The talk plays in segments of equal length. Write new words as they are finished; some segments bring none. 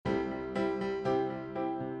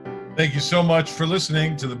Thank you so much for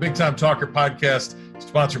listening to the Big Time Talker podcast,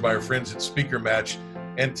 sponsored by our friends at Speaker Match.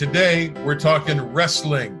 And today we're talking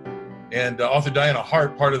wrestling. And author Diana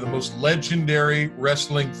Hart, part of the most legendary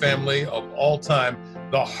wrestling family of all time,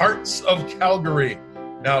 the Harts of Calgary.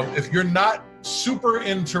 Now, if you're not super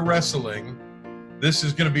into wrestling, this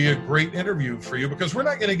is going to be a great interview for you because we're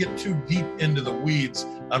not going to get too deep into the weeds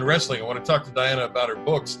on wrestling. I want to talk to Diana about her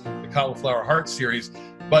books, the Cauliflower Heart series.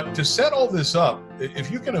 But to set all this up, if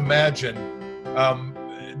you can imagine,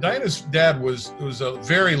 Diana's dad was a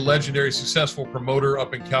very legendary, successful promoter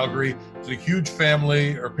up in Calgary. It was a huge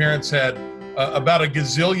family. Her parents had about a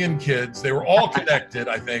gazillion kids. They were all connected,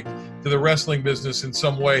 I think, to the wrestling business in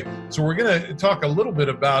some way. So we're going to talk a little bit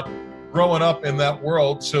about growing up in that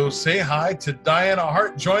world. So say hi to Diana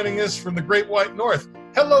Hart, joining us from the Great White North.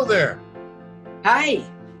 Hello there. Hi.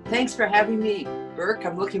 Thanks for having me, Burke.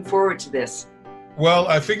 I'm looking forward to this. Well,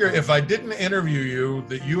 I figure if I didn't interview you,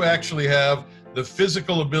 that you actually have the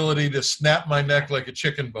physical ability to snap my neck like a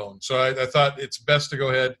chicken bone. So I thought it's best to go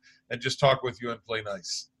ahead and just talk with you and play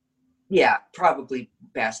nice. Yeah, probably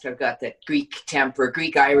best. I've got that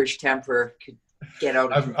Greek-Irish temper. Could get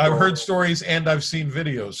out of I've heard stories and I've seen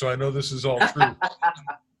videos, so I know this is all true.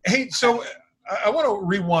 Hey, so I want to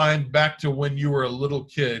rewind back to when you were a little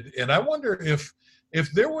kid, and I wonder if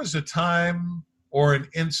there was a time or a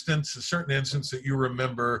certain instance that you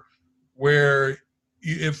remember where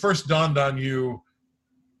it first dawned on you,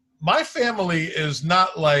 my family is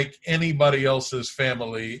not like anybody else's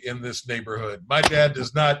family in this neighborhood. My dad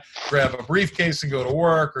does not grab a briefcase and go to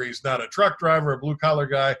work, or he's not a truck driver, a blue-collar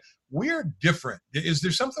guy. We're different. Is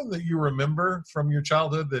there something that you remember from your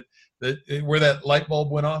childhood that where that light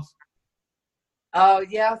bulb went off? Oh,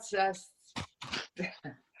 yeah.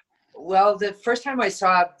 Well, the first time I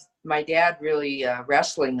saw my dad really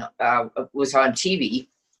wrestling was on TV.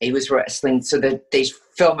 He was wrestling, so that they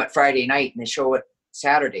film it Friday night and they show it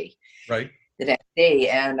Saturday, right, the next day.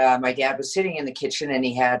 And my dad was sitting in the kitchen and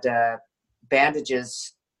he had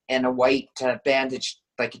bandages and a white bandage,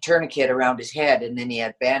 like a tourniquet around his head, and then he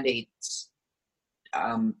had band-aids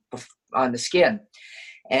on the skin.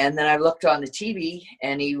 And then I looked on the TV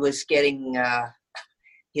and he was getting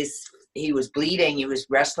he was bleeding. He was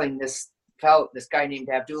wrestling this guy named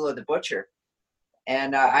Abdullah the Butcher.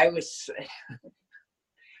 And I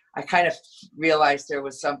kind of realized there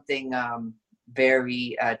was something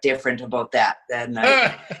very different about that. Then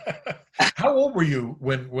How old were you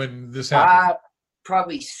when this happened?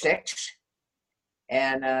 Probably 6.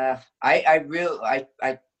 And I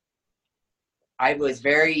was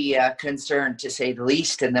very concerned, to say the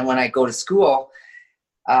least. And then when I go to school,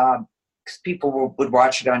 because people would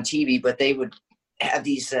watch it on TV, but they would have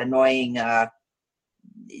these annoying,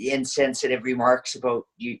 insensitive remarks about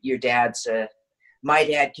your dad's. My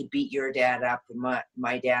dad could beat your dad up, and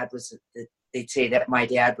my dad was. They'd say that my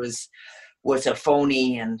dad was a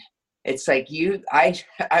phony, and it's like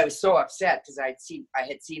I was so upset because I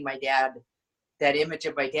had seen my dad, that image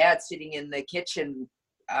of my dad sitting in the kitchen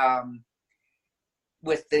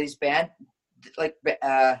with these band-aids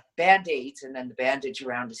and then the bandage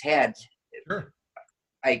around his head. Sure.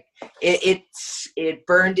 It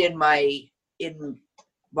burned in my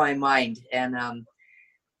mind, and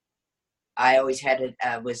I always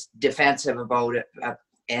was defensive about it.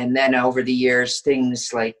 And then over the years,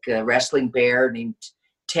 things like a wrestling bear named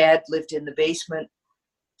Ted lived in the basement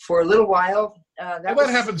for a little while. That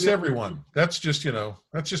happens to everyone. That's just another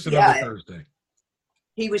Thursday.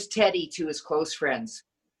 He was Teddy to his close friends,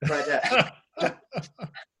 but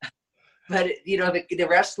but the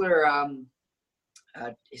wrestler,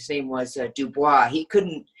 his name was Dubois. He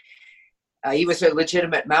couldn't. He was a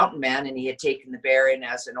legitimate mountain man, and he had taken the bear in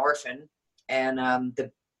as an orphan. And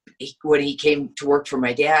when he came to work for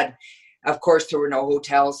my dad, of course there were no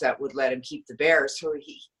hotels that would let him keep the bear, so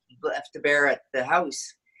he left the bear at the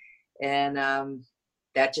house. And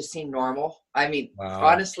that just seemed normal. I mean, wow.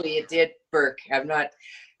 Honestly, it did, Burke. I'm not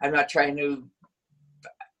trying to.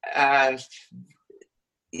 I'm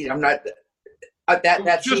not.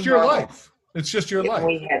 That's just your normal life. It's just your life.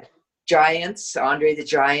 We had giants, Andre the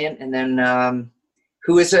Giant, and then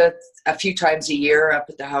who was a few times a year up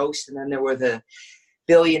at the house, and then there were the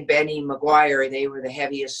Billy and Benny Maguire. They were the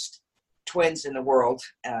heaviest twins in the world,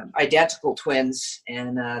 identical twins,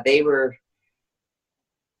 and they were.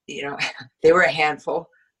 They were a handful.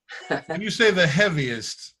 When you say the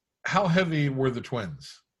heaviest, how heavy were the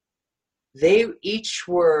twins? They each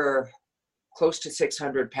were close to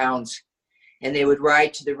 600 pounds, and they would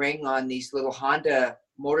ride to the ring on these little Honda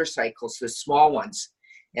motorcycles, the small ones.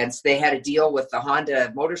 And so they had a deal with the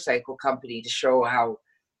Honda motorcycle company to show how,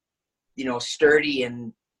 sturdy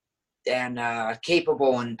and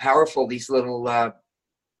capable and powerful these little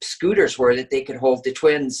scooters were, that they could hold the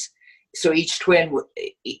twins. So each twin,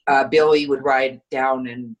 Billy would ride down,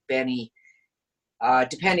 and Benny,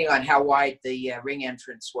 depending on how wide the ring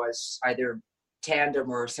entrance was, either tandem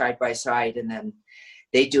or side by side, and then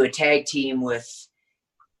they do a tag team with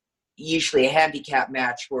usually a handicap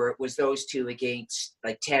match where it was those two against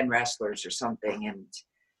like 10 wrestlers or something,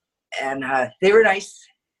 and they were nice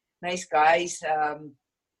guys.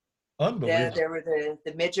 Unbelievable. There were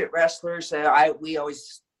the midget wrestlers. We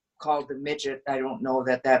always called them midget. I don't know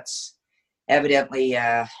that that's evidently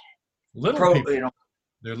little people.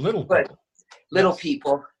 They're little people. Little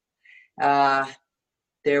people.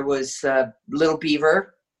 There was Little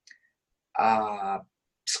Beaver,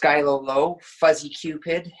 Skylo Low, Fuzzy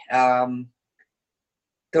Cupid.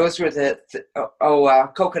 Those were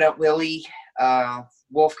Coconut Willie,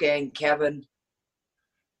 Wolfgang, Kevin.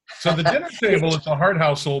 So the dinner table at the Hart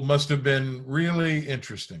household must have been really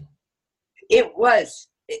interesting. It was.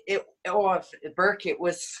 Burke, it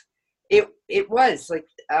was like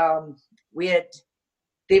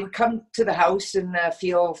they would come to the house and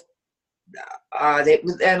feel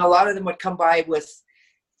and a lot of them would come by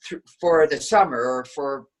for the summer or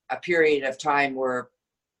for a period of time where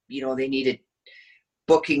they needed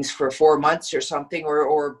bookings for 4 months or something,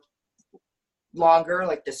 or longer.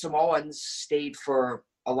 Like the Samoans stayed for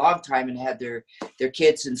a long time and had their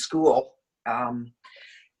kids in school,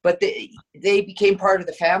 but they became part of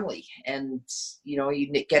the family, and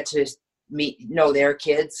you get to know their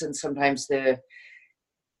kids, and sometimes the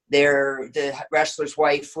wrestler's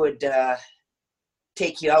wife would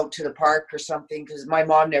take you out to the park or something, because my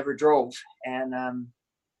mom never drove, and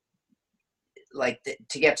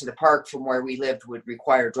to get to the park from where we lived would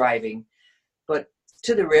require driving, but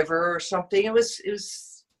to the river or something. It was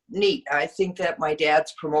neat. I think that my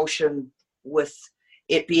dad's promotion, with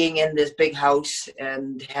it being in this big house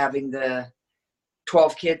and having the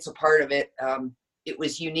 12 kids a part of it, it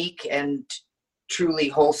was unique and truly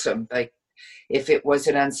wholesome. Like, if it was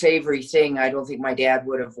an unsavory thing, I don't think my dad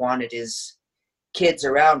would have wanted his kids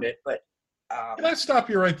around it. But can I stop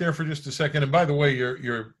you right there for just a second? And by the way,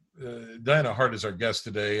 you're Diana Hart is our guest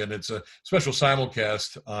today, and it's a special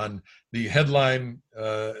simulcast on the Headline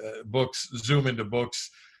Books, Zoom into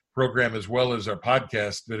Books program, as well as our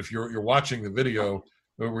podcast. But if you're watching the video,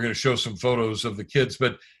 we're going to show some photos of the kids.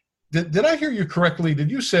 But did I hear you correctly?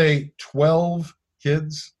 Did you say 12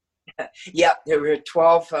 kids? Yeah, there were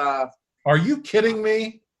 12. Are you kidding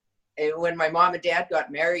me? When my mom and dad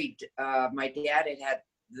got married, my dad had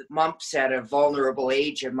mumps at a vulnerable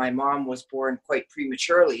age, and my mom was born quite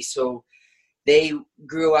prematurely. So they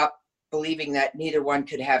grew up believing that neither one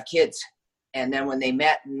could have kids. And then when they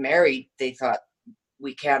met and married, they thought,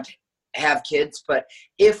 we can't have kids, but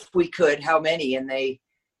if we could, how many? And they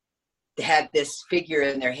had this figure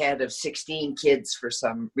in their head of 16 kids for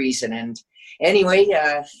some reason. And anyway,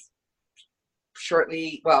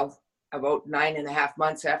 about 9.5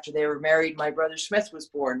 months after they were married, my brother Smith was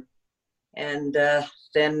born. And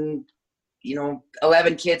then,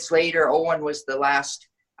 11 kids later, Owen was the last.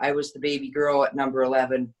 I was the baby girl at number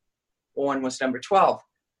 11. Owen was number 12.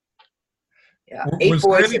 Yeah, 8 was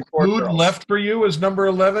boys there any and 4 food girls. left for you as number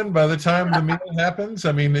 11 by the time the meal happens?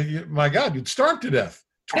 I mean, my God, you'd starve to death.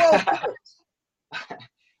 12.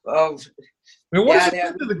 Well, I mean, what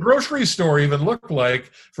does the grocery store even look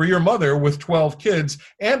like for your mother with 12 kids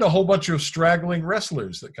and a whole bunch of straggling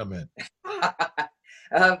wrestlers that come in?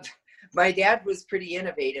 My dad was pretty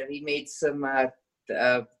innovative. He made some.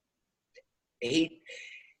 He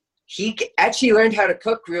actually learned how to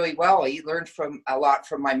cook really well. He learned a lot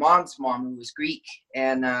from my mom's mom, who was Greek,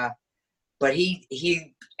 and but he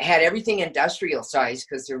had everything industrial size,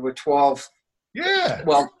 because there were 12. Yeah.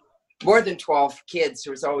 Well, more than 12 kids.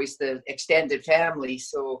 There was always the extended family.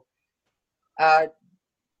 So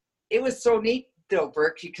it was so neat though,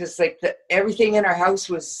 Burke, because everything in our house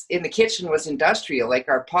in the kitchen was industrial. Like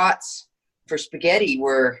our pots for spaghetti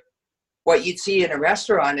were what you'd see in a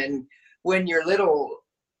restaurant. And when you're little,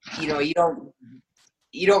 you don't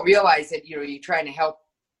realize that, you're trying to help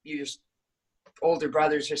your older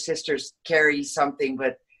brothers or sisters carry something,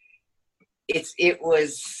 but it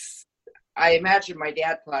was, I imagine my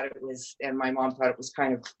dad thought it was, and my mom thought it was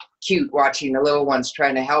kind of cute watching the little ones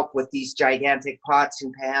trying to help with these gigantic pots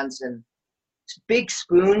and pans and big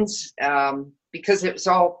spoons, because it was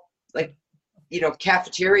all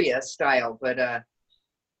cafeteria style, but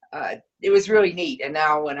it was really neat. And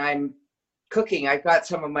now when I'm cooking, I've got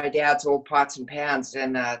some of my dad's old pots and pans,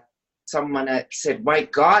 and someone said, "My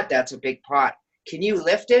God, that's a big pot. Can you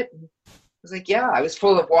lift it?" I was like, "Yeah." I was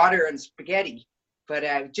full of water and spaghetti, but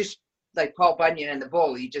I just like Paul Bunyan and the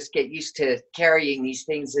bull. You just get used to carrying these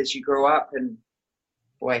things as you grow up. And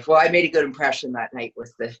boy, well, I made a good impression that night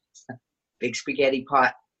with the big spaghetti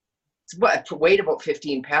pot. It's weighed about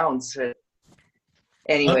 15 pounds.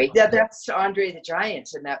 Anyway, that's Andre the Giant,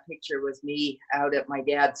 and that picture was me out at my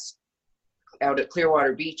dad's, out at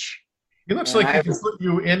Clearwater Beach. He looks like he can put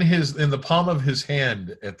you in the palm of his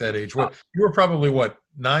hand at that age. What, you were probably what,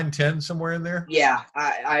 9, 10, somewhere in there? Yeah,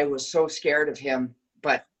 I was so scared of him,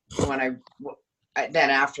 but when then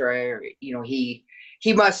after he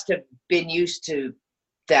must have been used to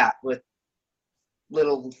that with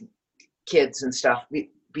little kids and stuff,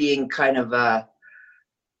 being kind of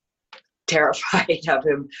terrified of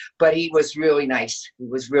him. But he was really nice. He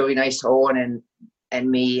was really nice to Owen and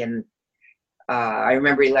me. And I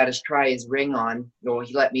remember he let us try his ring on.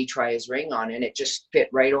 He let me try his ring on, and it just fit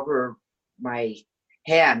right over my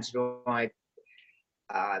hand.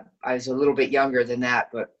 I was a little bit younger than that,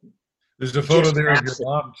 but there's a photo there of your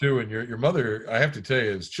mom too, and your mother, I have to tell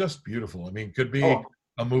you, is just beautiful. I mean, could be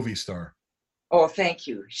a movie star. Oh, thank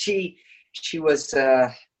you. She was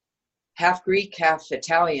half Greek, half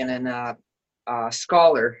Italian, and a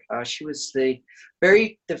scholar. She was the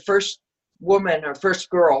first woman or first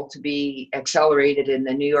girl to be accelerated in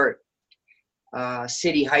the New York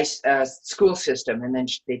City school system, and then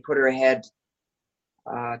they put her ahead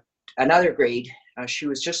another grade. She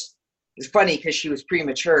was it's funny because she was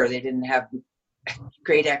premature. They didn't have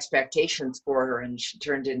great expectations for her, and she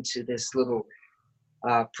turned into this little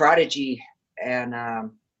prodigy.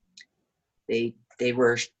 And they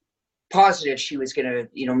were positive she was going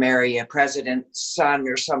to, marry a president's son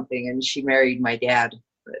or something, and she married my dad.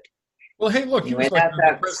 But well, hey, look, he was like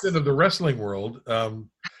the president of the wrestling world. And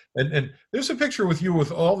there's a picture with you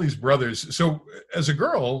with all these brothers. So as a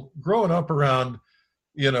girl growing up around,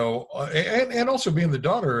 and also being the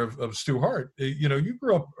daughter of Stu Hart, you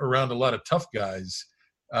grew up around a lot of tough guys.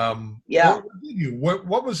 Yeah.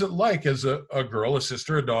 What was it like as a girl, a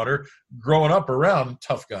sister, a daughter, growing up around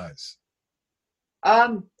tough guys?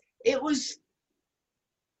 It was,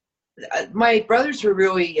 my brothers were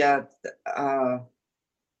really, they're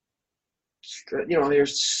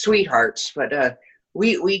sweethearts, but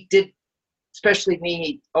we did, especially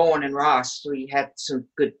me, Owen and Ross, we had some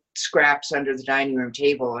good scraps under the dining room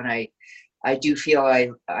table, and I do feel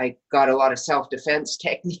I got a lot of self-defense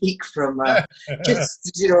technique from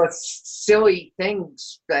just silly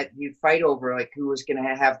things that you fight over, like who was going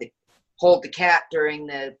to hold the cat during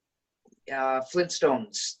the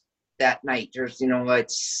Flintstones that night, or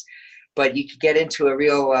but you could get into a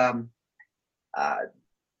real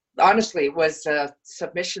honestly, it was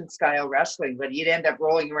submission style wrestling, but you'd end up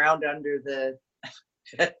rolling around under the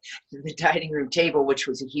the dining room table, which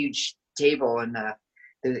was a huge table, and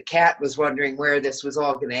the cat was wondering where this was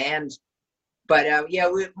all going to end. But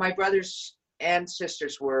my brothers and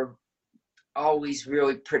sisters were always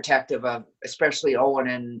really protective of, especially Owen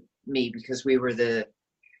and me, because we were the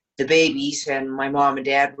babies, and my mom and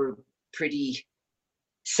dad were pretty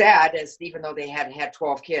sad, as even though they had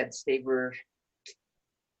 12 kids, we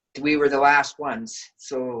were the last ones.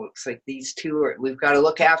 So it's like these two we've got to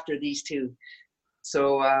look after these two.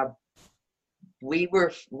 So we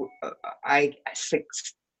were, I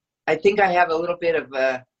think I have a little bit of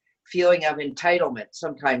a feeling of entitlement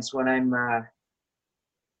sometimes when I'm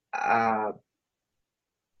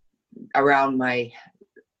around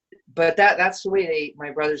but that's the way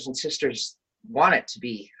my brothers and sisters want it to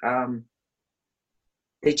be.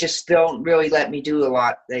 They just don't really let me do a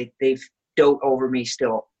lot. They dote over me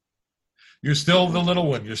still. You're still the little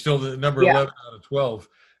one. You're still the number 11 out of 12.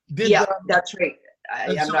 That's right.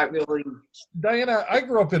 I'm not really. Diana, I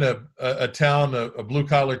grew up in a town, a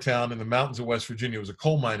blue-collar town in the mountains of West Virginia. It was a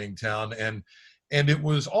coal mining town, and it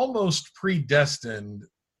was almost predestined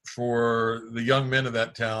for the young men of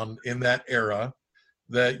that town in that era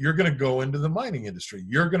that you're going to go into the mining industry.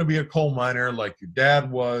 You're going to be a coal miner like your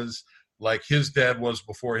dad was, like his dad was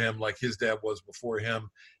before him, like his dad was before him.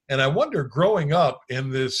 And I wonder, growing up in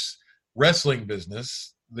this wrestling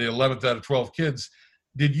business, the 11th out of 12 kids,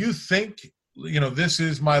 did you think, this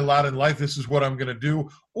is my lot in life, this is what I'm going to do?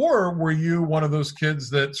 Or were you one of those kids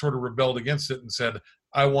that sort of rebelled against it and said,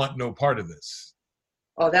 I want no part of this?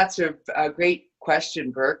 Oh, that's a great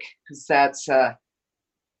question, Burke, because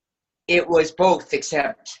it was both,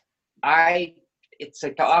 except it's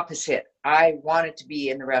like the opposite. I wanted to be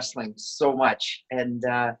in the wrestling so much. And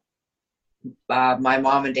my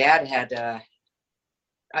mom and dad had, at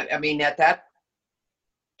that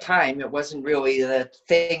time, it wasn't really the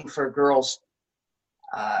thing for girls.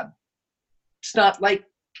 It's not like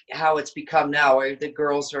how it's become now, where the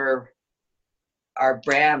girls are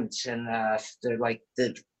brands, and they're like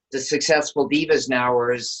the the successful divas now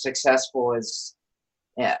are as successful as,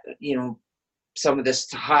 you know, some of this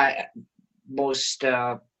most,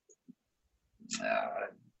 I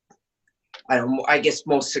guess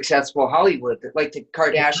most successful Hollywood, like the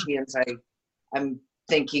Kardashians. I'm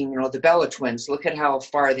thinking, you know, the Bella twins, look at how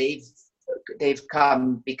far they've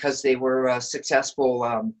come because they were successful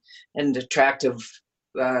and attractive,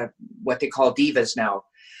 what they call divas now.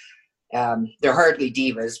 They're hardly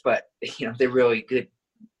divas, but, you know, they're really good,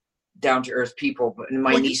 down-to-earth people. But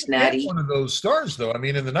my niece Natty, one of those stars, though. I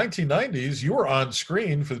mean, in the 1990s, you were on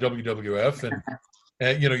screen for the WWF,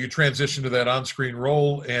 and you know, you transitioned to that on-screen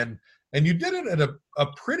role, and you did it at a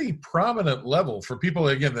pretty prominent level. For people,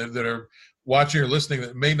 again, that are watching or listening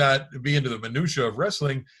that may not be into the minutia of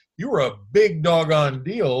wrestling, you were a big doggone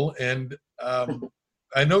deal. And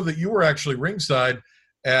I know that you were actually ringside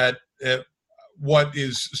at what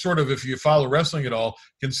is sort of, if you follow wrestling at all,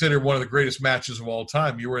 considered one of the greatest matches of all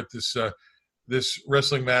time. You were at this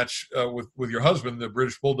wrestling match with your husband, the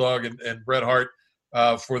British Bulldog, and Bret Hart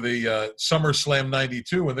for the SummerSlam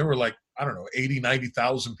 92, and there were like, I don't know, 80,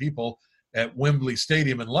 90,000 people at Wembley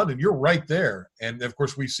Stadium in London. You're right there. And of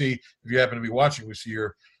course we see, if you happen to be watching, we see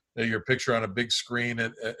your picture on a big screen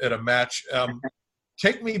at a match.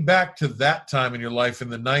 Take me back to that time in your life in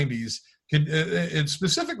the 90s, and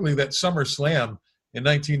specifically that SummerSlam in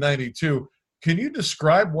 1992. Can you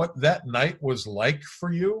describe what that night was like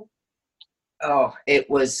for you? Oh, it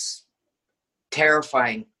was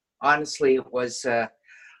terrifying. Honestly, it was,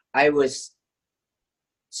 I was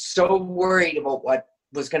so worried about what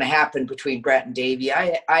was going to happen between Bret and Davey.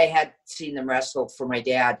 I had seen them wrestle for my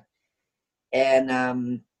dad.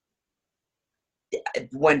 And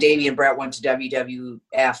when Davey and Bret went to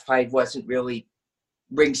WWF, I wasn't really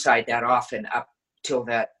ringside that often up till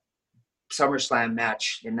that SummerSlam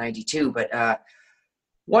match in 92. But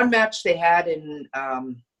one match they had in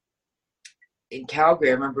Calgary,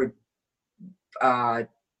 I remember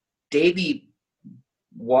Davey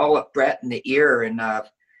walloped Bret in the ear and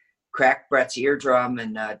cracked Bret's eardrum,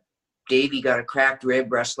 and Davey got a cracked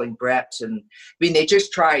rib wrestling Bret. And I mean, they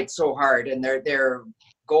just tried so hard, and their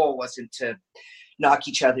goal wasn't to knock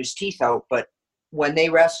each other's teeth out. But when they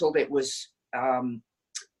wrestled, it was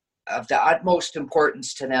of the utmost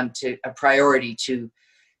importance to them, a priority to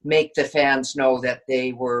make the fans know that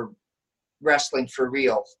they were wrestling for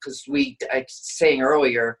real. Because I was saying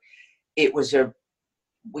earlier,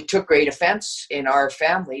 we took great offense in our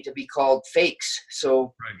family to be called fakes.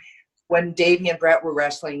 So when Davey and Bret were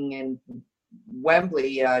wrestling in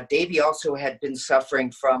Wembley, Davey also had been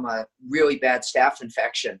suffering from a really bad staph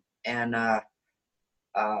infection. And,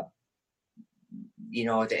 you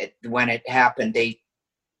know, when it happened,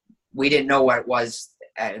 we didn't know what it was,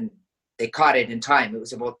 and they caught it in time. It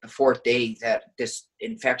was about the fourth day that this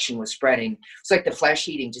infection was spreading. It's like the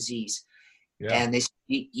flesh-eating disease. Yeah. And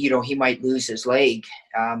he might lose his leg.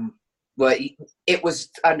 But it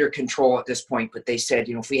was under control at this point. But they said,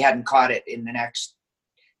 if we hadn't caught it in the next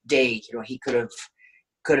day, he could have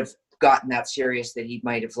gotten that serious that he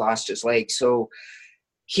might have lost his leg. So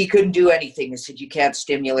he couldn't do anything. They said, you can't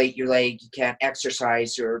stimulate your leg, you can't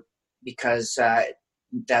exercise, or because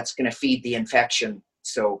that's going to feed the infection.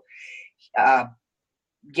 So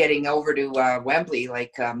getting over to Wembley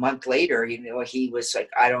like a month later, he was like,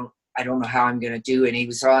 I don't know how I'm going to do. And he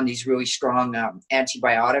was on these really strong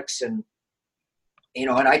antibiotics. And,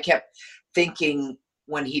 and I kept thinking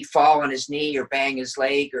when he'd fall on his knee or bang his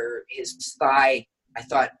leg or his thigh, I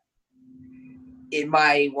thought in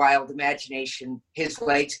my wild imagination, his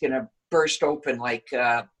leg's going to burst open like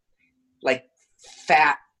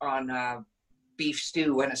fat on beef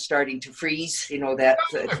stew when it's starting to freeze,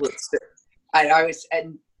 I was,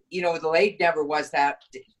 and the leg never was that.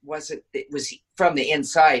 It was from the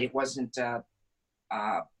inside. It wasn't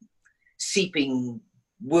seeping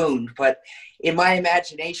wound. But in my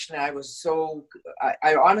imagination, I was so.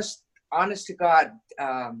 I honest to God,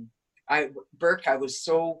 Burke, I was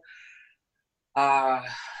so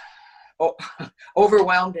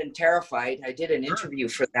overwhelmed and terrified. I did an interview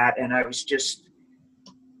for that, and I was just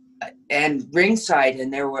and ringside,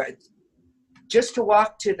 and there were. Just to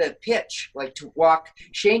walk to the pitch,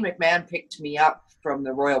 Shane McMahon picked me up from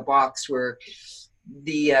the Royal Box, where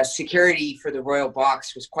the security for the Royal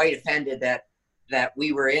Box was quite offended that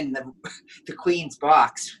we were in the Queen's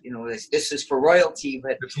box. This is for royalty,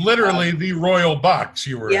 but it's literally the Royal Box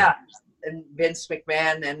you were in. And Vince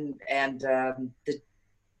McMahon and the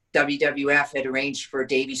WWF had arranged for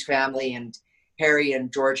Davey's family and Harry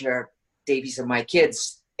and Georgia, Davies and my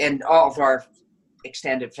kids, and all of our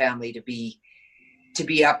extended family to be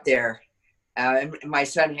up there. And my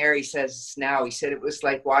son Harry says now, he said it was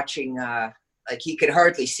like watching like he could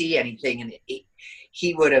hardly see anything, and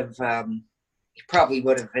he would have he probably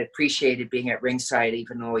would have appreciated being at ringside,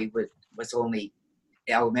 even though he was only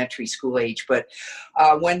elementary school age. But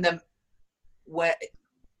when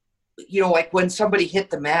you know, like when somebody hit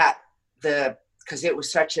the mat, because it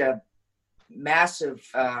was such a massive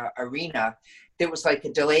arena, there was like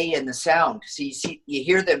a delay in the sound. So you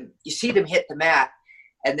see them hit the mat,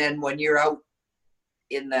 and then when you're out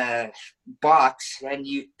in the box, then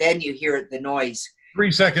you hear the noise.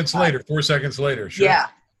 3 seconds later, 4 seconds later. Sure. Yeah.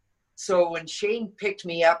 So when Shane picked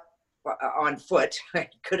me up on foot, it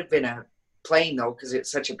could have been a plane though, because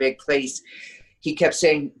it's such a big place. He kept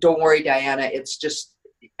saying, "Don't worry, Diana. It's just,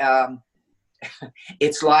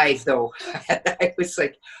 it's live though." And I was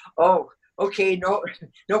like, "Oh, okay.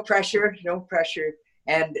 No pressure, no pressure."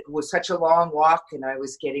 And it was such a long walk, and I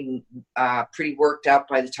was getting pretty worked up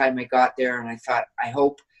by the time I got there. And I thought, I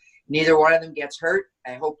hope neither one of them gets hurt.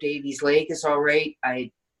 I hope Davey's leg is all right.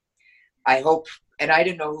 I hope, and I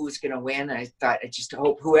didn't know who was going to win. I thought, I just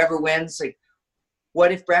hope whoever wins. Like,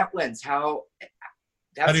 what if Brett wins? How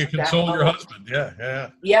do you console your husband?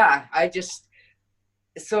 Yeah.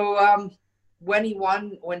 So when he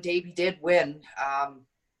won, when Davey did win,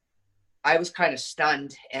 I was kind of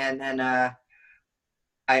stunned, and then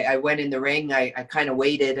I went in the ring. I kind of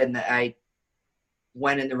waited, and I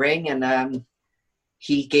went in the ring, and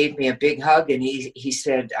he gave me a big hug, and he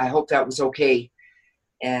said, "I hope that was okay."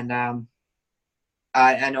 And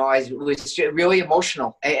I know it was really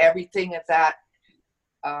emotional, everything of that.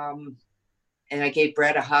 And I gave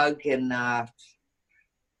Brett a hug, and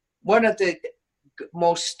one of the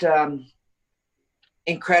most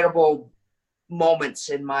incredible moments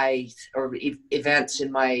in my, or events in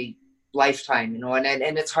my lifetime, you know, and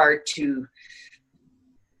it's hard to,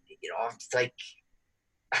 you know, it's like,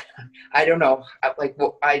 I don't know, like,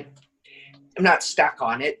 well, I'm not stuck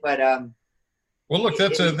on it, but well, look,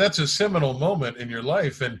 that's a seminal moment in your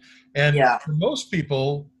life, and yeah. For most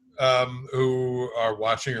people who are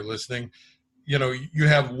watching or listening, you know, you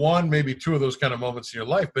have one, maybe two of those kind of moments in your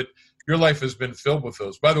life, but your life has been filled with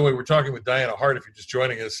those. By the way, we're talking with Diana Hart, if you're just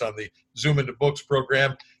joining us on the Zoom into Books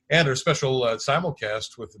program and our special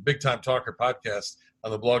simulcast with the Big Time Talker podcast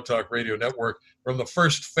on the Blog Talk Radio Network from the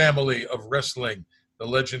first family of wrestling, the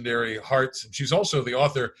legendary Harts. And she's also the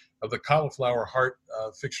author of the Cauliflower Heart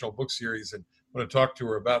fictional book series, and I want to talk to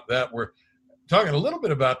her about that. We're talking a little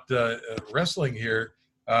bit about wrestling here,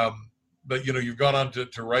 but, you know, you've gone on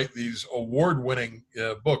to write these award-winning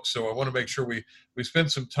books, so I want to make sure we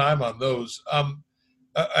spend some time on those.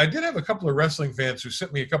 I did have a couple of wrestling fans who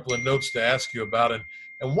sent me a couple of notes to ask you about,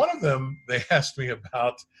 and one of them they asked me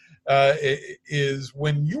about is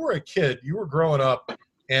when you were a kid, you were growing up,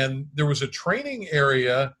 and there was a training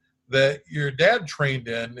area that your dad trained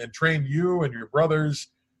in and trained you and your brothers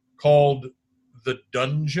called the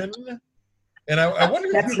Dungeon. And I wonder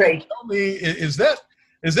if you can tell me,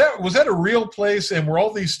 was that a real place, and were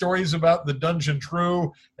all these stories about the dungeon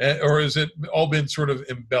true, or has it all been sort of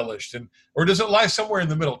embellished, or does it lie somewhere in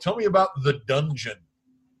the middle? Tell me about the Dungeon.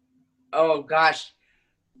 Oh gosh,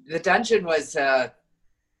 the Dungeon was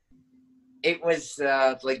it was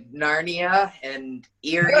like Narnia and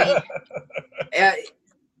eerie.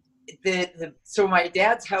 So my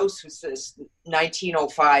dad's house was this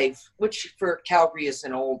 1905, which for Calgary is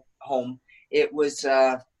an old home. It was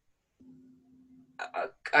a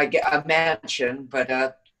mansion, but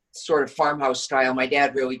a sort of farmhouse style. My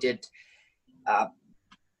dad really did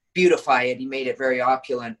beautify it. He made it very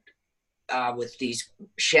opulent with these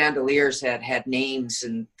chandeliers that had names,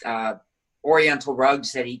 and oriental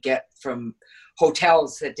rugs that he'd get from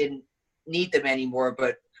hotels that didn't need them anymore.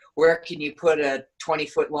 But where can you put a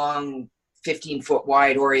 20-foot long, 15-foot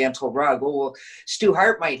wide oriental rug? Well, Stu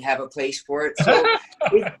Hart might have a place for it. So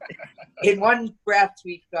in one breath,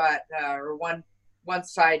 we've got, or one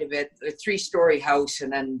side of it, a 3-story house,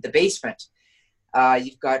 and then the basement.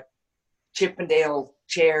 You've got Chippendale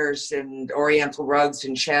chairs and oriental rugs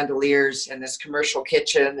and chandeliers and this commercial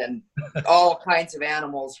kitchen and all kinds of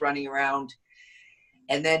animals running around.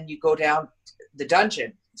 And then you go down the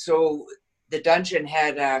dungeon. So the dungeon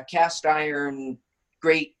had cast iron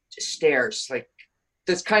grate stairs, like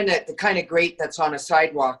this the kind of grate that's on a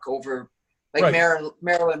sidewalk over, like right.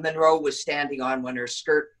 Marilyn Monroe was standing on when her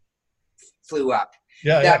skirt flew up.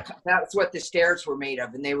 That's what the stairs were made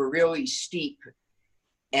of, and they were really steep.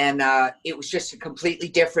 And it was just a completely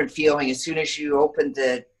different feeling. As soon as you opened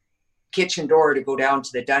the kitchen door to go down to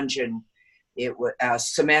the dungeon, it was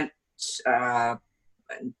cement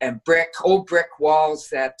and old brick walls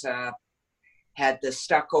that had the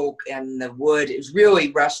stucco and the wood. It was really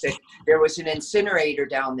rustic. There was an incinerator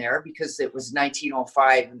down there because it was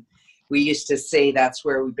 1905, and we used to say that's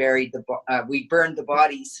where we buried we burned the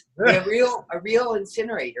bodies. A real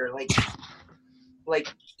incinerator, like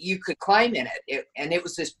you could climb in it. And it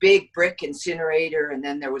was this big brick incinerator, and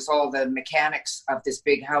then there was all the mechanics of this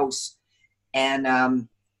big house, and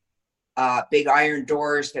big iron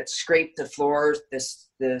doors that scraped the floors,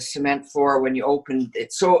 the cement floor when you opened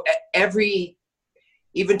it. So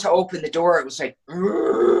even to open the door, it was like,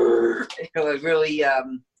 really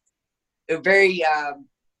very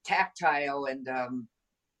tactile. And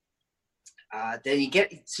then you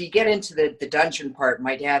get into the dungeon part.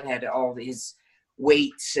 My dad had all his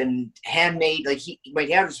weights and handmade, my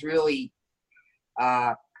dad was really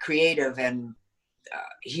creative, and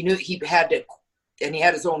he knew he had to, and he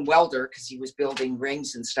had his own welder because he was building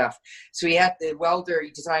rings and stuff. So he had the welder,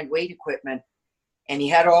 he designed weight equipment, and he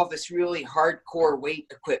had all this really hardcore weight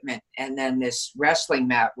equipment, and then this wrestling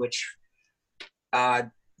mat, which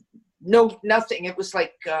nothing. It was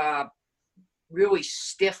like really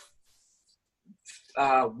stiff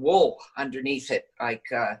wool underneath it, like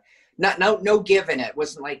no give in it. It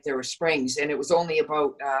wasn't like there were springs, and it was only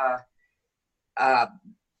about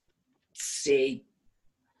say,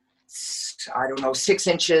 I don't know, 6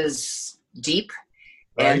 inches deep.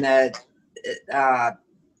 Right. And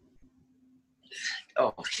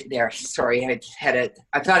sorry, I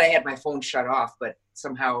thought I had my phone shut off, but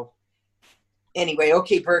somehow. Anyway,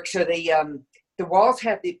 okay, Burke. So the walls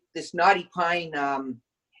had this knotty pine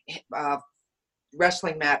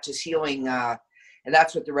wrestling mat to ceiling, and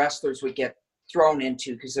that's what the wrestlers would get thrown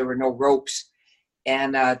into because there were no ropes.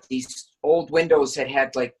 And these old windows that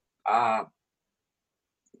had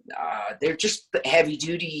they're just heavy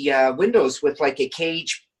duty windows with like a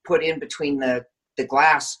cage put in between the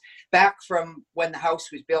glass. Back from when the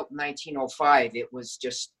house was built in 1905, it was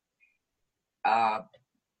just.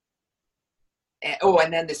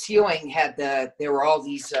 And then the ceiling had there were all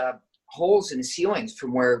these holes in the ceilings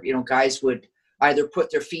from where, guys would either put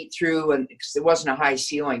their feet through, and because it wasn't a high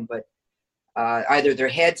ceiling, but either their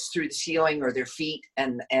heads through the ceiling or their feet,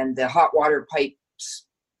 and the hot water pipes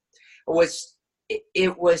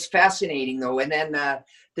it was fascinating though. And then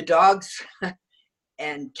the dogs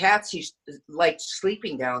and cats liked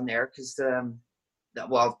sleeping down there because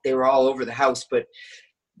they were all over the house, but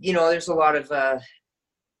there's a lot of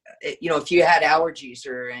if you had allergies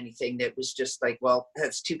or anything, that was just like, well,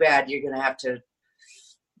 that's too bad. You're going to have to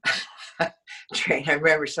train. I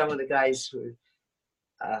remember some of the guys were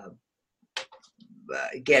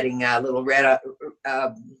getting a little red.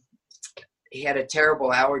 He had a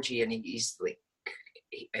terrible allergy, and he's like,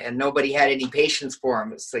 and nobody had any patience for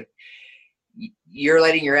him. It's like, you're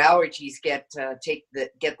letting your allergies get the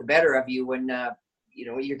better of you when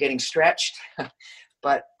you're getting stretched.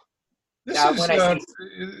 But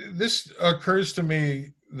this occurs to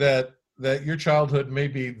me that your childhood may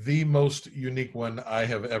be the most unique one I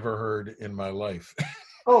have ever heard in my life.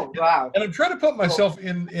 Oh, wow. And I'm trying to put myself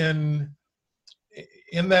in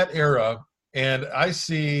that era, and I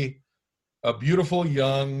see a beautiful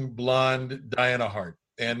young blonde Diana Hart,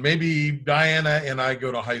 and maybe Diana and I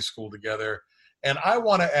go to high school together, and I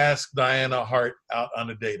want to ask Diana Hart out on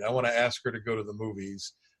a date. I want to ask her to go to the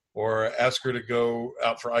movies, or ask her to go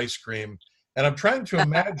out for ice cream. And I'm trying to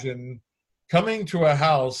imagine coming to a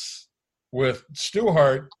house with Stu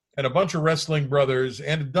Hart and a bunch of wrestling brothers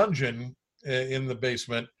and a dungeon in the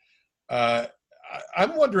basement.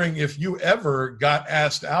 I'm wondering if you ever got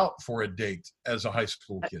asked out for a date as a high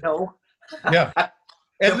school kid. No. Yeah.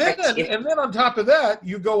 And then on top of that,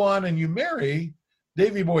 you go on and you marry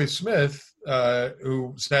Davy Boy Smith,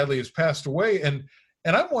 who sadly has passed away. And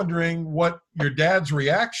I'm wondering what your dad's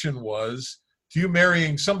reaction was to you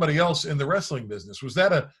marrying somebody else in the wrestling business. Was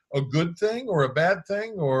that a good thing or a bad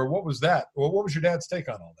thing, or what was that? Well, what was your dad's take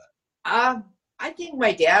on all that? I think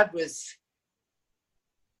my dad was,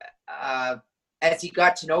 as he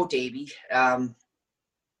got to know Davy,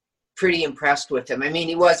 pretty impressed with him. I mean,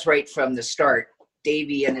 he was right from the start.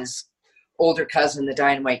 Davy and his older cousin, the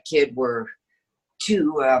Dynamite Kid, were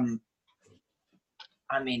two,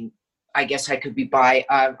 I guess I could be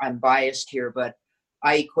I'm biased here, but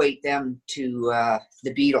I equate them to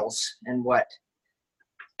the Beatles and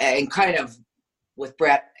kind of with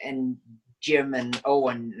Brett and Jim and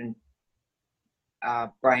Owen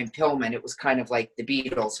and Brian Pillman, it was kind of like the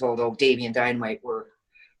Beatles, although Davy and Dynamite were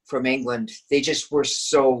from England. They just were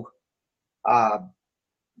so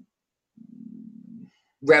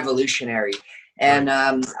revolutionary.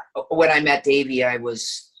 And when I met Davy, I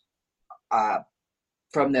was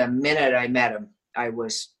from the minute I met him, I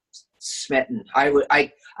was smitten.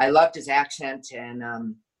 I loved his accent,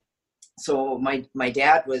 and so my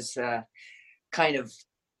dad was kind of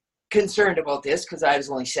concerned about this because I was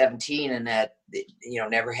only 17 and had,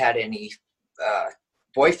 never had any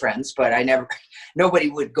boyfriends, but nobody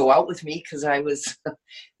would go out with me because I was like,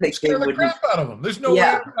 they Scare the wouldn't. crap out of them. There's no way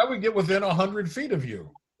Yeah. I would get within 100 feet of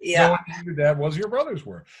you. Yeah. Knowing who your dad was, your brothers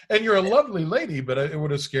were, and you're a lovely lady, but it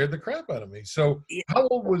would have scared the crap out of me. So, Yeah. how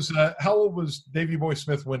old was Davy Boy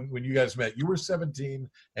Smith when you guys met? You were 17,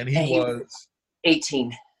 and he was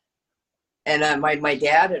 18. And my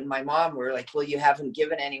dad and my mom were like, "Well, you haven't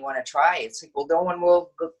given anyone a try." It's like, well, no one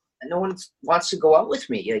wants to go out with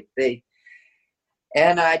me. Like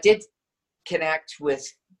and I did connect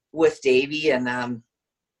with Davy, and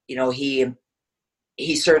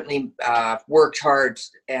he certainly worked hard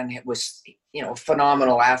and was a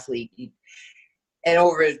phenomenal athlete. And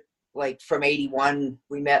over like from 81,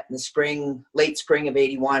 we met in the late spring of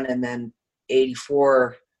 81, and then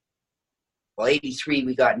 84. Well, 83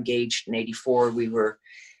 we got engaged, and 84 we were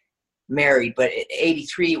married. But at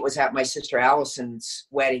 83 it was at my sister Allison's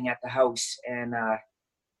wedding at the house, and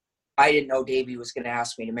I didn't know Davy was going to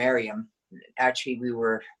ask me to marry him. Actually, we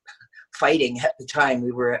were fighting at the time.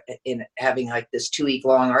 We were having like this 2-week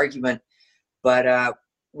long argument. But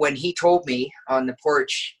when he told me on the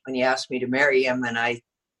porch, when he asked me to marry him, and I,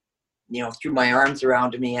 threw my arms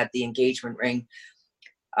around him, he had the engagement ring.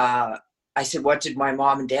 I said, "What did my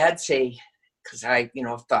mom and dad say?" Because I,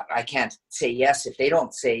 thought I can't say yes if they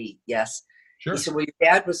don't say yes. Sure. He said, "Well,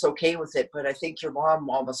 your dad was okay with it, but I think your mom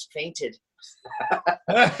almost fainted."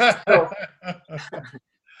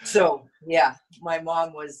 So yeah, my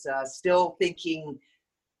mom was still thinking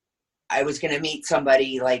I was going to meet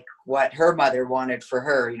somebody like what her mother wanted for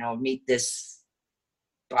her, meet this.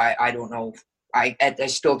 I don't know. I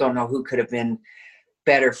still don't know who could have been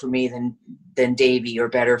better for me than Davy, or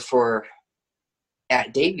better for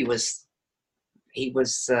Davy was. He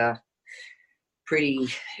was pretty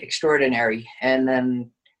extraordinary. And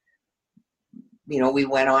then, we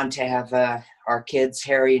went on to have our kids,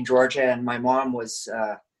 Harry and Georgia, and my mom was,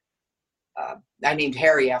 I named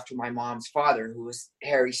Harry after my mom's father, who was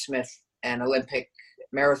Harry Smith, an Olympic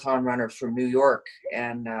marathon runner from New York,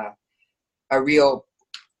 and a real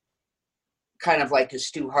kind of like a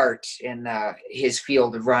Stu Hart in his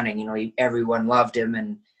field of running. Everyone loved him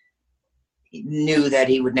and knew that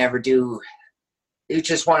he would never do. He was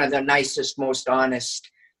just one of the nicest, most honest,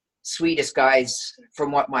 sweetest guys from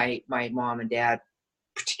what my mom and dad,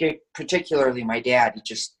 particularly my dad, he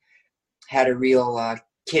just had a real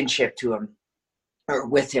kinship to him, or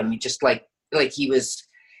with him. He just like he was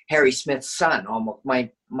Harry Smith's son almost.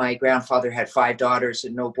 My grandfather had 5 daughters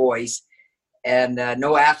and no boys, and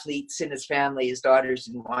no athletes in his family. His daughters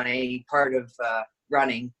didn't want any part of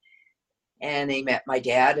running. And they met my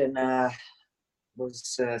dad, and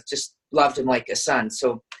was just loved him like a son.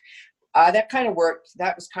 So that kind of worked.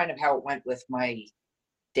 That was kind of how it went with my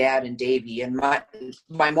dad and Davy. And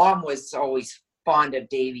my mom was always fond of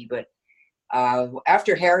Davy, but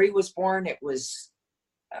after Harry was born, it was,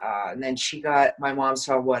 and then my mom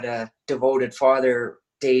saw what a devoted father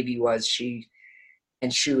Davy was. She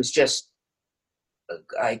was just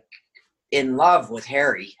like in love with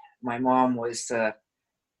Harry. My mom was,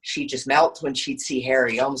 she'd just melt when she'd see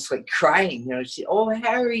Harry, almost like crying, she, "Oh,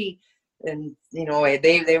 Harry." And,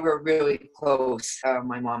 they were really close,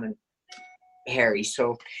 my mom and Harry.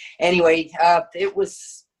 So anyway, it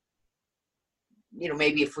was,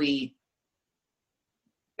 maybe if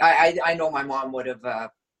I know my mom would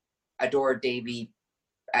have adored Davy.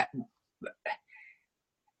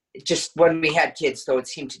 Just when we had kids, though, it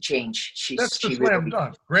seemed to change. That's the slam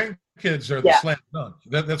dunk. Grandkids are the slam dunk.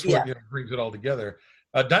 That's what brings it all together.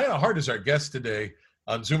 Diana Hart is our guest today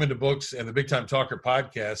on Zoom Into Books and the Big Time Talker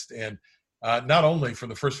podcast. And not only from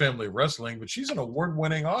the First Family of Wrestling, but she's an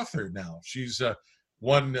award-winning author now. She's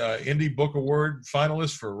won Indie Book Award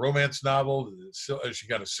finalist for a romance novel. She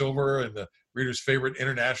got a silver in the Reader's Favorite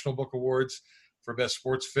International Book Awards for Best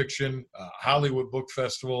Sports Fiction, Hollywood Book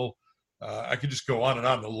Festival. I could just go on and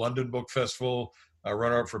on. The London Book Festival,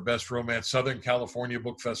 runner-up for Best Romance, Southern California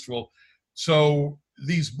Book Festival. So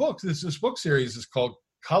these books, this book series is called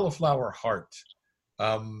Cauliflower Heart.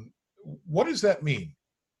 What does that mean?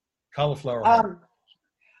 Cauliflower Heart.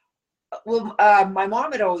 Well, my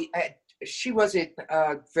mom had always, she was a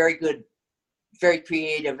very good, very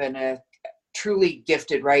creative, and a truly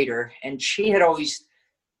gifted writer. And she had always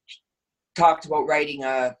talked about writing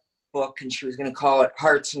a book, and she was going to call it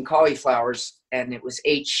Hearts and Cauliflowers, and it was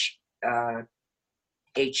Hart,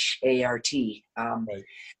 Right.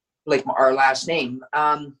 like our last name.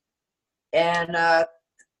 And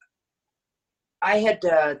I had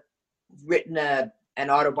written an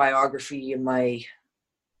autobiography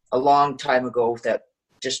a long time ago that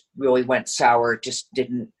just really went sour. Just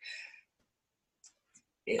didn't.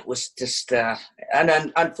 It was just,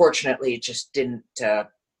 and unfortunately, it just didn't.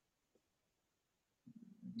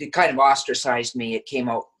 It kind of ostracized me. It came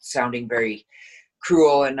out sounding very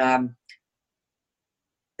cruel, and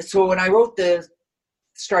so when I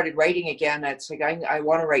started writing again, it's like I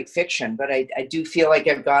want to write fiction, but I do feel like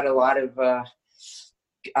I've got a lot of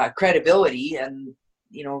credibility, and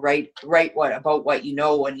write about what you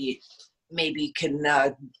know, and you maybe can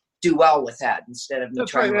do well with that instead of me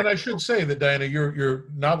That's trying right. to And I should say that, Diana, your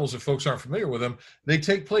novels, if folks aren't familiar with them, they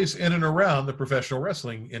take place in and around the professional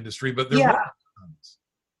wrestling industry, but they're yeah romance.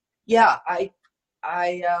 yeah I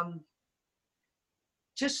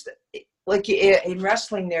just like in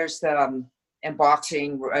wrestling, there's and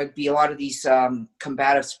boxing, be a lot of these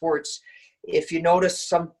combative sports. If you notice,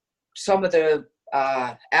 some of the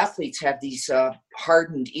athletes have these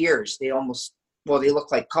hardened ears. They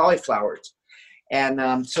look like cauliflowers.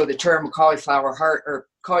 And so the term cauliflower heart or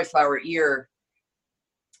cauliflower ear,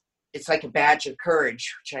 it's like a badge of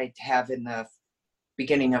courage, which I have in the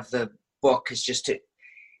beginning of the book, is just to.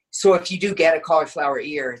 So if you do get a cauliflower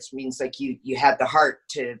ear, it means like you had the heart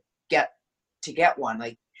to get one.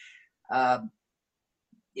 Like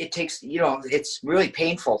it takes, it's really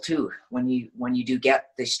painful too when you do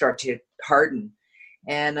they start to harden,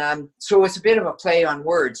 and so it's a bit of a play on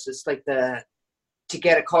words. It's like to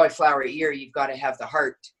get a cauliflower ear, you've got to have the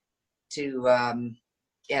heart to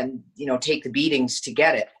and take the beatings to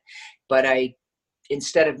get it. But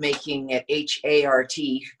instead of making it HART,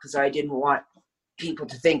 because I didn't want people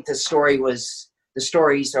to think the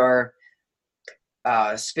stories are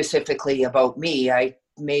specifically about me, I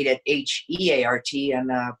made it HEART and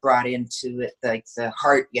brought into it like the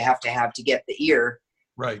heart you have to get the ear.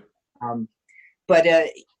 Right. But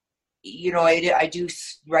I do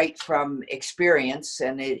write from experience,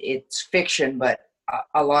 and it's fiction, but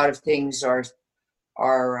a lot of things are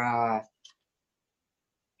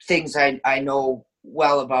things I know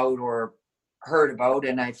well about or heard about,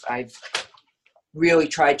 and I've really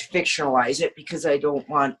tried to fictionalize it because I don't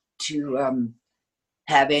want to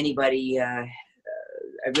have anybody. I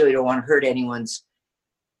really don't want to hurt anyone's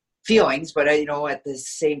feelings, but at the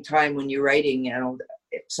same time, when you're writing,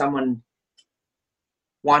 if someone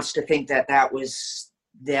wants to think that was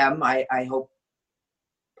them, I hope.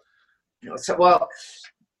 So well.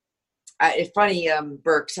 It's funny,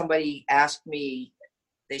 Burke. Somebody asked me.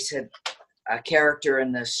 They said a character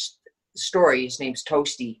in this story. His name's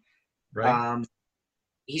Toasty. Right.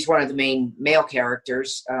 He's one of the main male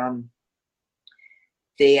characters.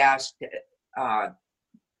 They asked,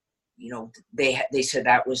 they said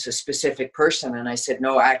that was a specific person, and I said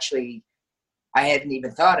no. Actually, I hadn't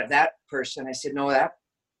even thought of that person. I said no. That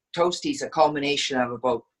Toasty's a culmination of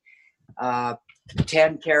about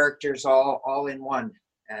 10 characters all in one,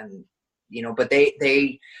 and but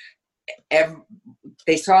they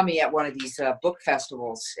saw me at one of these book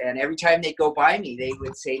festivals, and every time they go by me, they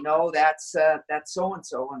would say, no, that's so and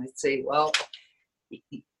so, and I'd say, well,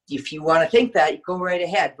 if you want to think that, you go right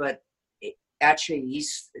ahead. But actually,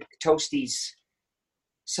 he's Toasty's.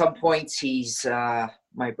 Some points he's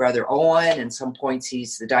my brother Owen, and some points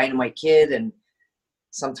he's the Dynamite Kid, and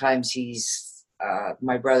sometimes he's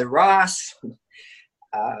my brother Ross.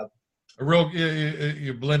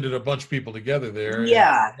 You blended a bunch of people together there.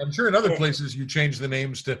 Yeah. And I'm sure in other places you changed the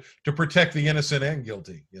names to protect the innocent and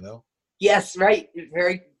guilty, Yes, right.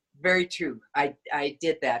 Very, very true. I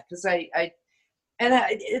did that because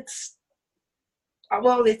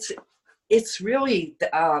it's really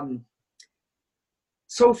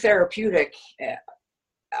so therapeutic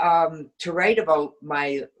to write about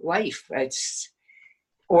my life.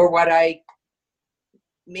 Or what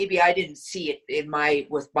maybe I didn't see it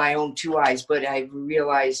with my own two eyes, but I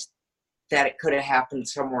realized that it could have happened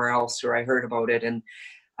somewhere else, or I heard about it. And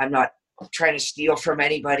I'm not trying to steal from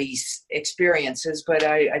anybody's experiences, but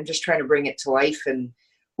I'm just trying to bring it to life. And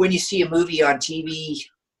when you see a movie on TV,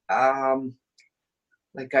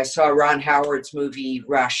 like I saw Ron Howard's movie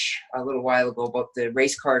Rush a little while ago about the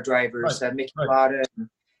race car drivers, right, Mickey right. Lauda,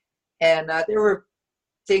 and there were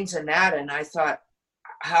things in that, and I thought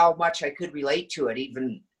how much I could relate to it,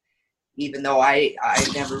 even though I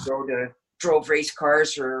never drove race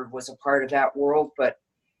cars or was a part of that world. But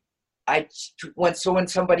when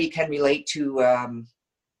somebody can relate to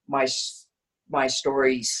my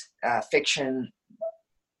stories, fiction,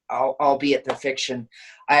 albeit they're fiction,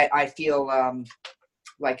 I feel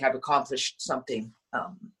like I've accomplished something.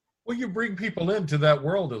 Well, you bring people into that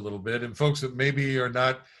world a little bit, and folks that maybe are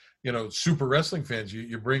not, super wrestling fans,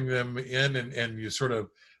 you bring them in and you sort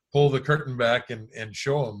of pull the curtain back and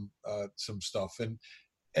show them some stuff. And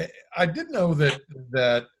I did know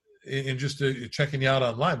that in just checking you out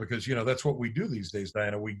online, because that's what we do these days,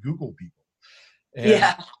 Diana. We Google people, and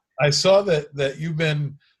Yeah. I saw that you've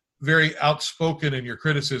been very outspoken in your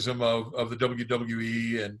criticism of the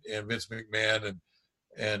WWE and Vince McMahon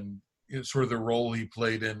and sort of the role he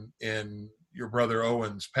played in your brother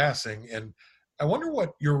Owen's passing. And I wonder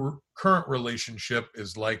what your current relationship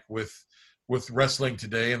is like with wrestling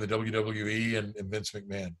today and the WWE and Vince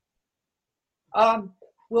McMahon.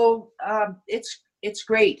 Well, it's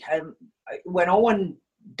great. When Owen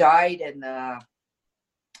died and I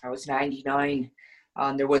was 99,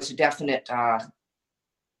 there was a definite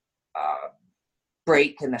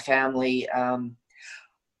break in the family.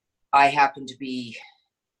 I happened to be,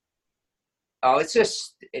 it's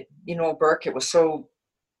just, Burke, it was so,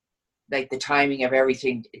 like, the timing of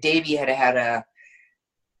everything. Davey had a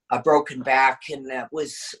broken back, and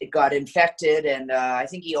it got infected, and I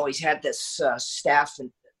think he always had this staph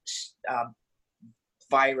and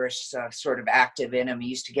virus sort of active in him. He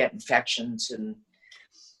used to get infections, and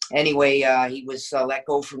anyway, he was let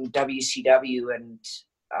go from WCW, and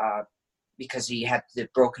because he had the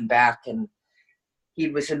broken back, and he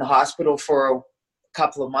was in the hospital for a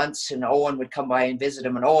couple of months, and Owen would come by and visit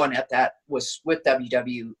him, and Owen was with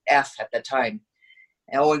WWF at the time.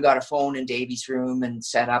 And Owen got a phone in Davey's room and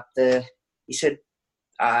set up he said,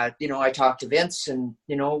 I talked to Vince, and,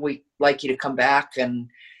 we'd like you to come back, and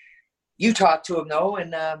you talked to him though.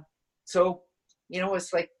 And so,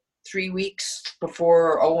 it's like 3 weeks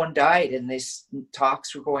before Owen died, and these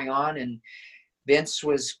talks were going on, and Vince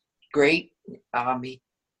was great. He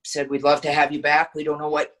said, we'd love to have you back. We don't know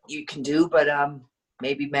what you can do, but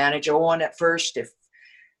maybe manage Owen at first. It's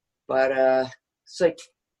like,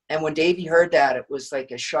 and when Davey heard that, it was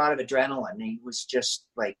like a shot of adrenaline. He was just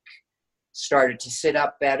like, started to sit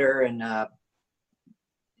up better. And,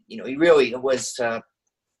 he really, it was a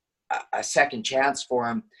second chance for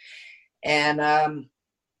him. And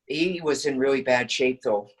he was in really bad shape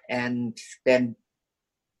though. And then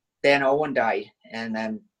Owen died. And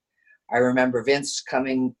then I remember Vince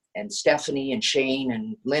coming, and Stephanie and Shane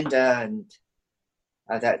and Linda, and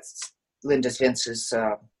that's Linda's Vince's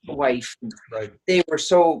wife. Right. They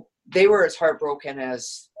were as heartbroken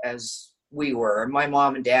as we were. My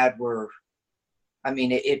mom and dad were. I mean,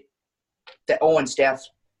 the Owen's death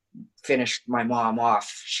finished my mom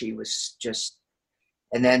off. She was just,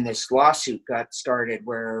 and then this lawsuit got started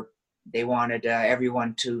where they wanted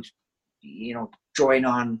everyone to, join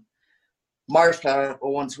on Martha,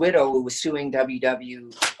 Owen's widow, who was suing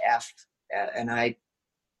WWF, and I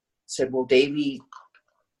said, well, Davey,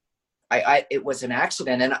 it was an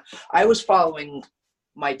accident, and I was following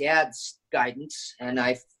my dad's guidance, and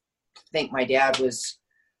I think my dad was,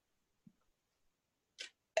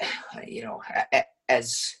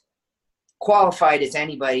 as qualified as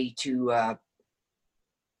anybody to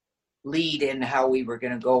lead in how we were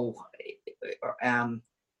going to go.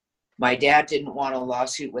 My dad didn't want a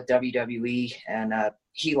lawsuit with WWE, and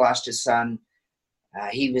he lost his son.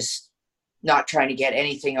 He was not trying to get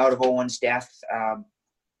anything out of Owen's death.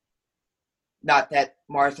 Not that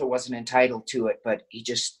Martha wasn't entitled to it, but he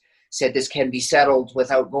just said this can be settled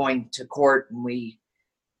without going to court.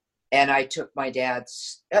 And I took my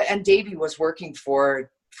dad's, and Davey was working for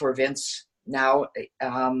Vince now.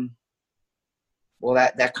 Well,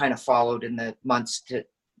 that kind of followed in the months to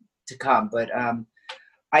come, but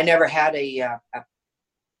I never had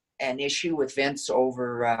an issue with Vince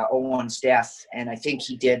over Owen's death, and I think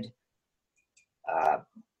he did.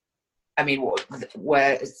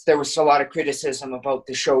 There was a lot of criticism about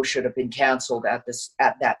the show should have been canceled at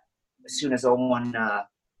that as soon as Owen.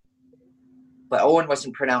 But Owen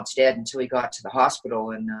wasn't pronounced dead until he got to the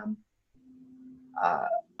hospital, and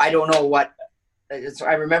I don't know what.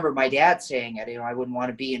 I remember my dad saying it. I wouldn't want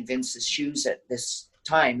to be in Vince's shoes at this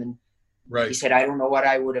time, and right. He said, I don't know what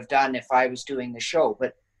I would have done if I was doing the show,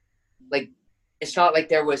 but like, it's not like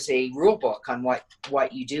there was a rule book on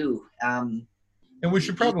what you do. And we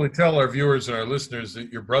should probably tell our viewers and our listeners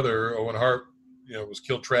that your brother, Owen Hart, was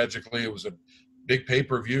killed tragically. It was a big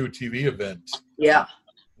pay-per-view TV event. Yeah.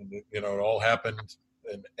 And, it all happened,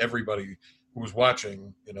 and everybody who was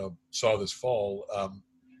watching, saw this fall.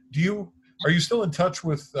 Are you still in touch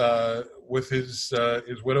with his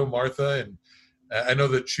widow, Martha? And I know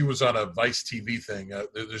that she was on a Vice TV thing.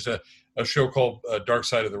 There's a show called Dark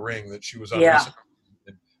Side of the Ring that she was on. Yeah. Recently.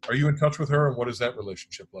 Are you in touch with her, and what is that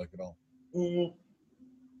relationship like at all?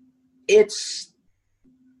 It's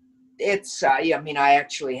I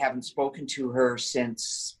actually haven't spoken to her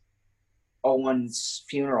since Owen's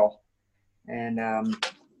funeral, and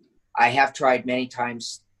I have tried many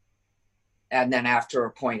times, and then after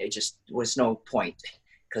a point, it just was no point.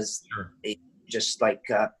 because Sure. it just like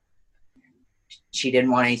she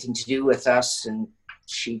didn't want anything to do with us, and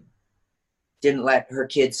she didn't let her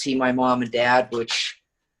kids see my mom and dad, which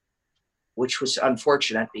was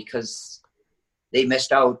unfortunate because they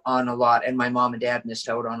missed out on a lot, and my mom and dad missed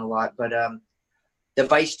out on a lot. But the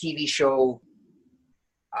Vice TV show,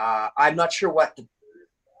 I'm not sure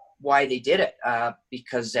why they did it,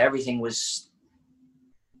 because everything was,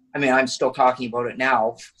 I mean, I'm still talking about it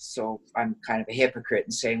now, so I'm kind of a hypocrite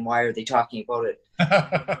in saying, why are they talking about it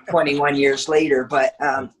 21 years later? But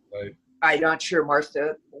Right. I'm not sure,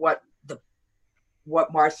 Martha, what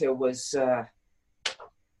Martha was,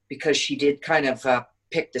 because she did kind of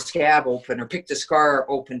pick the scab open, or pick the scar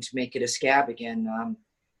open to make it a scab again.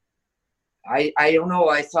 I don't know.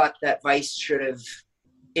 I thought that Vice should have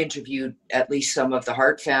interviewed at least some of the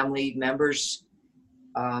Hart family members.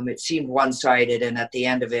 It seemed one-sided, and at the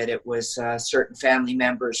end of it, it was certain family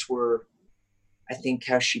members were, I think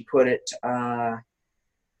how she put it,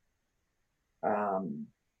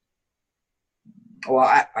 well,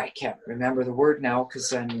 I can't remember the word now, because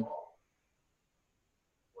then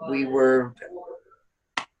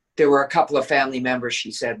there were a couple of family members,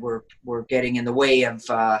 she said, were getting in the way of,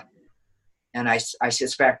 and I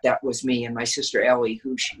suspect that was me and my sister Ellie,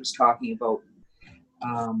 who she was talking about.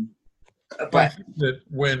 But I think that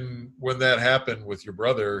when that happened with your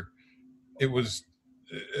brother, it was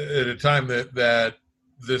at a time that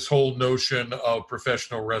this whole notion of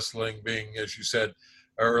professional wrestling being, as you said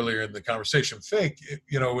earlier in the conversation, fake,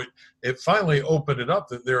 it finally opened it up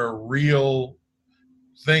that there are real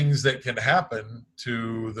things that can happen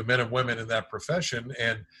to the men and women in that profession.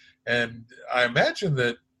 And I imagine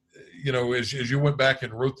that, as you went back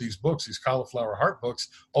and wrote these books, these Cauliflower Heart books,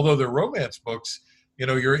 although they're romance books,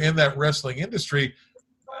 you're in that wrestling industry,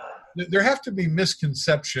 there have to be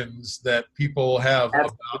misconceptions that people have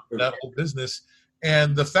about that whole business.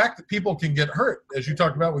 And the fact that people can get hurt, as you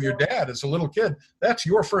talked about with your dad as a little kid, that's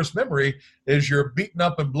your first memory, is your beaten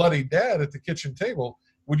up and bloody dad at the kitchen table.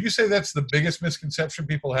 Would you say that's the biggest misconception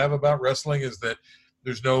people have about wrestling, is that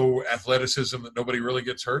there's no athleticism, that nobody really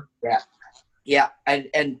gets hurt? Yeah.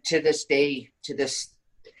 And to this day, to this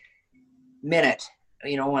minute,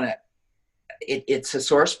 when it's a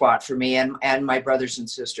sore spot for me and my brothers and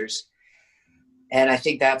sisters. And I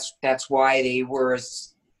think that's why they were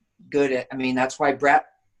as good at, that's why Brett,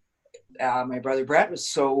 my brother Brett, was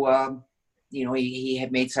so, he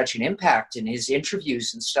had made such an impact in his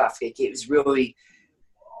interviews and stuff. It was really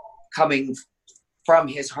coming from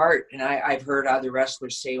his heart. And I've heard other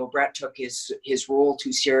wrestlers say, Brett took his role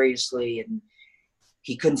too seriously, and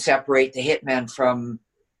he couldn't separate the hitman from,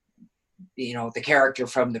 the character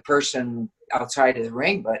from the person outside of the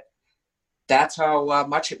ring. But that's how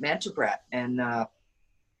much it meant to Brett and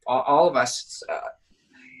all of us.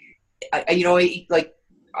 I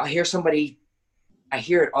hear somebody, I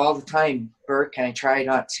hear it all the time, Burke, and I try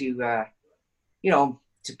not to,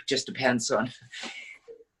 it just depends on,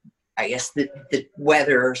 I guess, the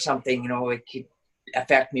weather or something, it could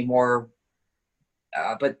affect me more.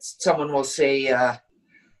 But someone will say,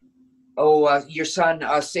 your son,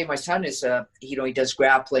 I'll say my son is, he does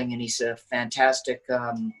grappling and he's a fantastic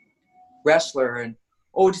wrestler. And,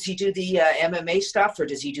 does he do the MMA stuff, or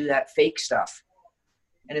does he do that fake stuff?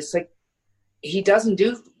 And it's like, he doesn't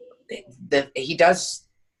do he does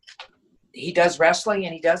wrestling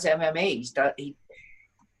and he does MMA.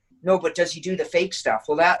 No, but does he do the fake stuff?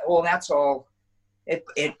 That's all.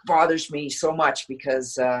 It bothers me so much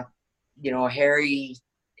because, Harry,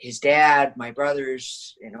 his dad, my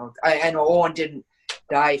brothers, I know Owen didn't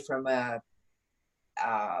die from a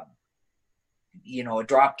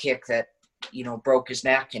drop kick that, broke his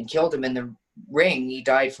neck and killed him in the ring. He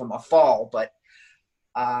died from a fall, but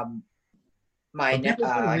people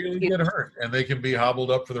can really get hurt, and they can be hobbled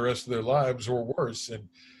up for the rest of their lives or worse. And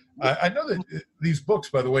I know that these books,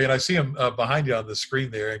 by the way, and I see them behind you on the screen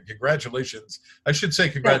there, and congratulations. I should say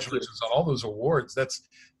congratulations on all those awards. That's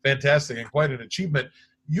fantastic and quite an achievement.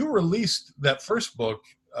 You released that first book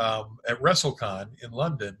at WrestleCon in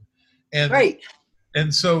London. And, right.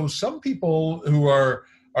 And so some people who are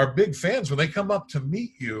big fans, when they come up to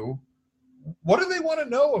meet you, what do they want to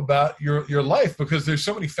know about your life? Because there's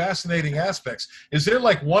so many fascinating aspects. Is there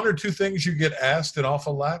like one or two things you get asked an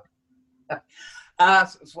awful lot? A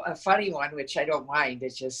funny one, which I don't mind,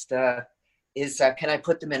 it's just can I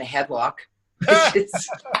put them in a headlock?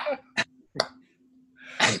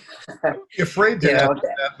 I'm afraid to ask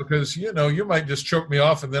that because you might just choke me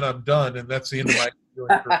off and then I'm done, and that's the end of my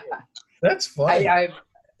career. That's funny.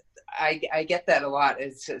 I get that a lot.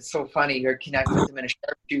 It's so funny. Or can I put them in a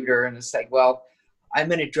sharpshooter? And it's like, well,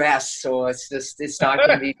 I'm in a dress, so it's not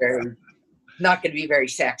going to be very not going to be very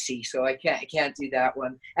sexy, so I can't do that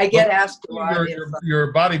one. I get asked a lot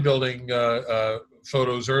your bodybuilding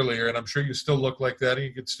photos earlier, and I'm sure you still look like that, and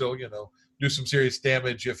you could still, do some serious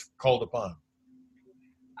damage if called upon.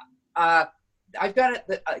 I've got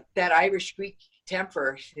that Irish Greek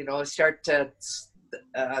temper, start to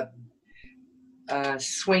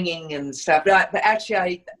swinging and stuff. But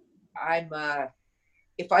actually, I'm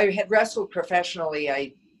if I had wrestled professionally,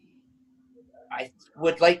 I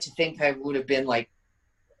would like to think I would have been like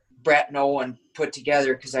Brett and Owen put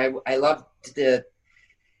together, because I loved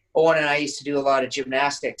Owen and I used to do a lot of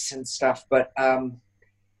gymnastics and stuff, but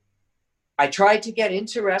I tried to get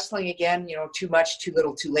into wrestling again, too much, too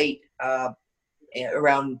little, too late,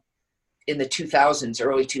 around in the 2000s,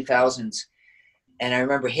 early 2000s. And I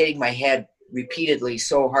remember hitting my head repeatedly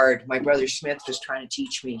so hard. My brother Smith was trying to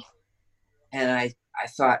teach me, and I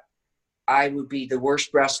thought I would be the worst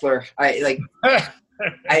wrestler. I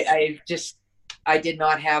did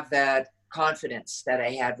not have that confidence that I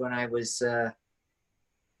had when I was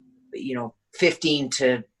 15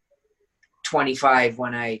 to 25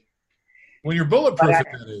 when you're bulletproof at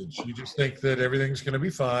that age. You just think that everything's going to be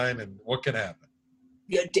fine and what can happen.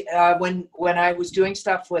 Yeah, when I was doing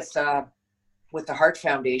stuff with the Hart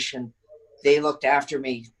Foundation, they looked after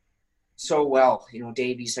me so well.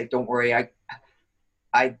 Davey's like, don't worry,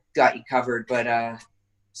 I got you covered. But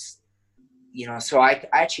so I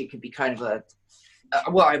actually could be kind of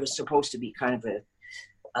I was supposed to be kind of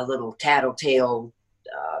a little tattletale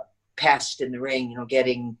pest in the ring,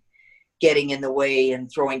 getting in the way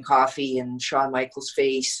and throwing coffee in Shawn Michaels'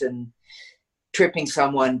 face and tripping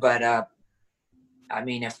someone. But I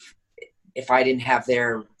mean, if I didn't have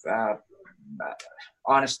their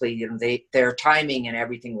honestly, their timing and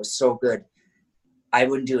everything was so good, I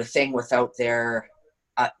wouldn't do a thing without their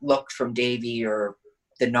look from Davey or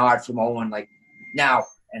the nod from Owen, like now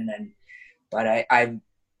and then. But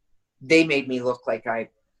they made me look like I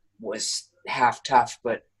was half tough.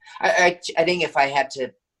 But I think if I had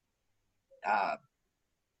to,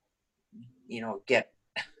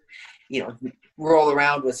 roll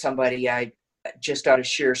around with somebody, I just out of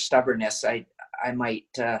sheer stubbornness, I might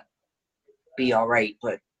be all right.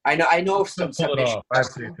 But I know some pull it off.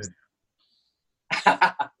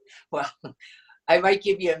 Well, I might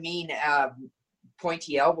give you a mean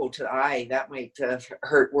pointy elbow to the eye. That might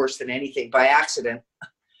hurt worse than anything by accident.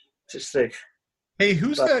 Just like. Hey,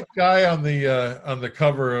 who's that guy on the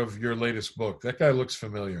cover of your latest book? That guy looks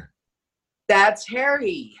familiar. That's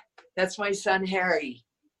Harry. That's my son Harry.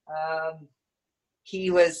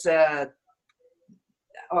 He was.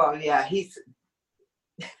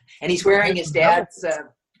 He's wearing his dad's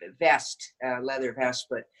vest, leather vest.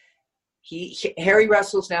 But Harry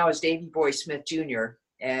wrestles now as Davey Boy Smith Jr.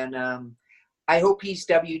 And I hope he's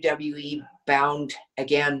WWE bound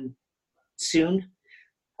again soon.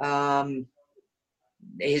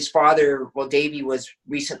 His father, Davey, was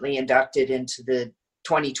recently inducted into the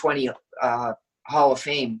 2020 Hall of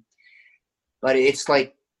Fame, but it's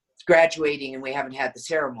like graduating and we haven't had the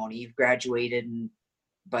ceremony. You've graduated,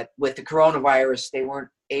 but with the coronavirus, they weren't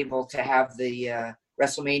able to have the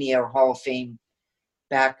WrestleMania or Hall of Fame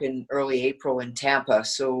back in early April in Tampa.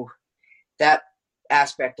 So that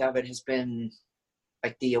aspect of it has been,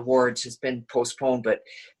 like the awards, has been postponed. But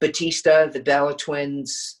Batista, the Bella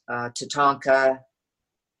Twins, Tatanka,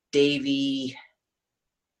 Davey,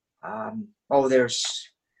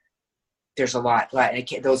 there's a lot.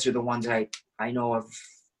 Those are the ones I know of.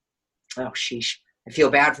 Oh, sheesh. I feel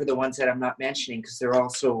bad for the ones that I'm not mentioning because they're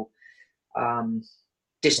also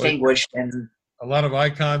distinguished and a lot of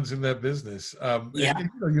icons in that business. Yeah.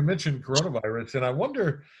 And, you mentioned coronavirus, and I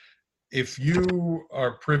wonder if you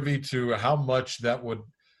are privy to how much that would,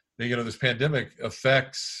 this pandemic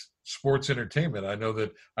affects sports entertainment. I know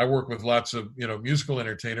that I work with lots of, musical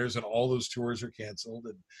entertainers, and all those tours are canceled,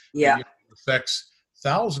 and it affects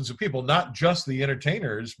thousands of people, not just the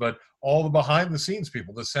entertainers, but all the behind the scenes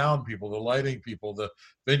people, the sound people, the lighting people, the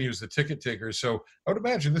venues, the ticket takers. So I would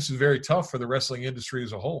imagine this is very tough for the wrestling industry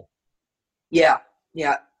as a whole. Yeah,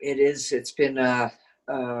 it is. It's been a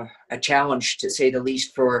challenge, to say the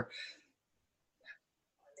least, for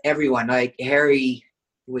everyone. Like Harry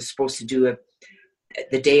was supposed to do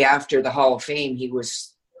the day after the Hall of Fame, he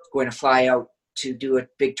was going to fly out to do a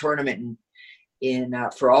big tournament in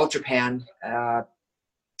for All Japan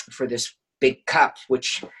for this big cup,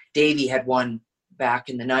 which Davey had won back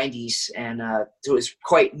in the 90s. And so it was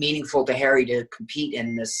quite meaningful to Harry to compete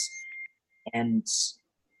in this. And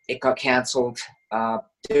it got canceled.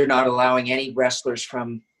 They're not allowing any wrestlers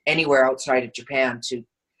from anywhere outside of Japan to,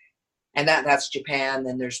 and that's Japan.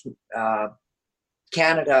 Then there's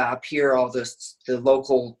Canada up here, all the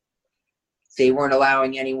local they weren't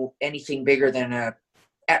allowing anything bigger than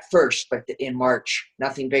at first, but in March,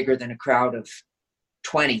 nothing bigger than a crowd of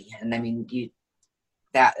 20. And I mean, you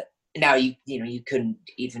couldn't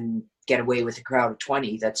even get away with a crowd of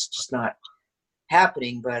 20. That's just not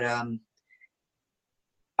happening. But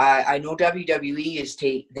I know WWE is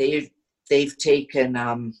they've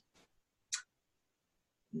taken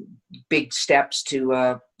big steps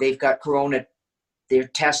to they've got Corona. They're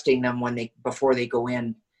testing them before they go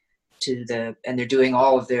in and they're doing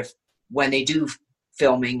all of when they do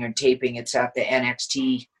filming or taping, it's at the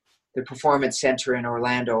NXT, the Performance Center in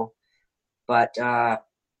Orlando. But yeah,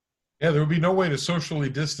 there would be no way to socially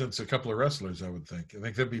distance a couple of wrestlers, I would think. I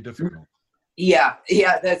think that'd be difficult. Yeah,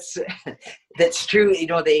 that's true. You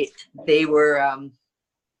know, they were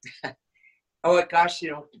oh gosh,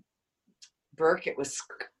 you know, Burke, it was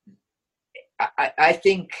I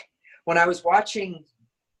think when I was watching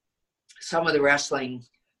some of the wrestling,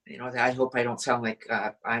 you know, I hope I don't sound like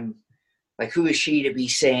I'm like, who is she to be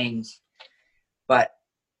saying? But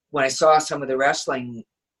when I saw some of the wrestling,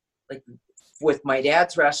 like with my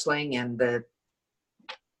dad's wrestling and the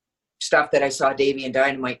stuff that I saw Davey and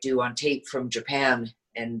Dynamite do on tape from Japan,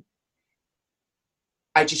 and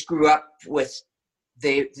I just grew up with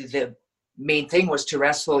the main thing was to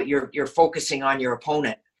wrestle. You're focusing on your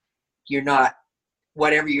opponent. You're not,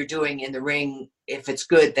 whatever you're doing in the ring, if it's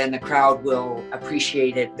good, then the crowd will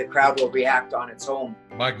appreciate it. The crowd will react on its own.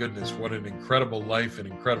 My goodness, what an incredible life and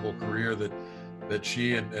incredible career that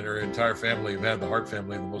she and her entire family have had. The Hart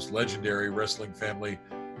family, the most legendary wrestling family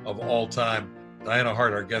of all time. Diana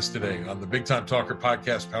Hart, our guest today on the Big Time Talker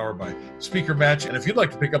podcast, powered by Speaker Match. And if you'd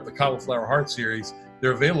like to pick up the Cauliflower Heart series,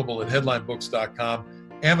 they're available at headlinebooks.com,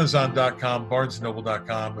 amazon.com,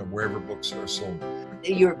 barnesandnoble.com, and wherever books are sold.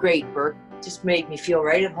 You're great, Burke. Just made me feel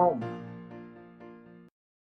right at home.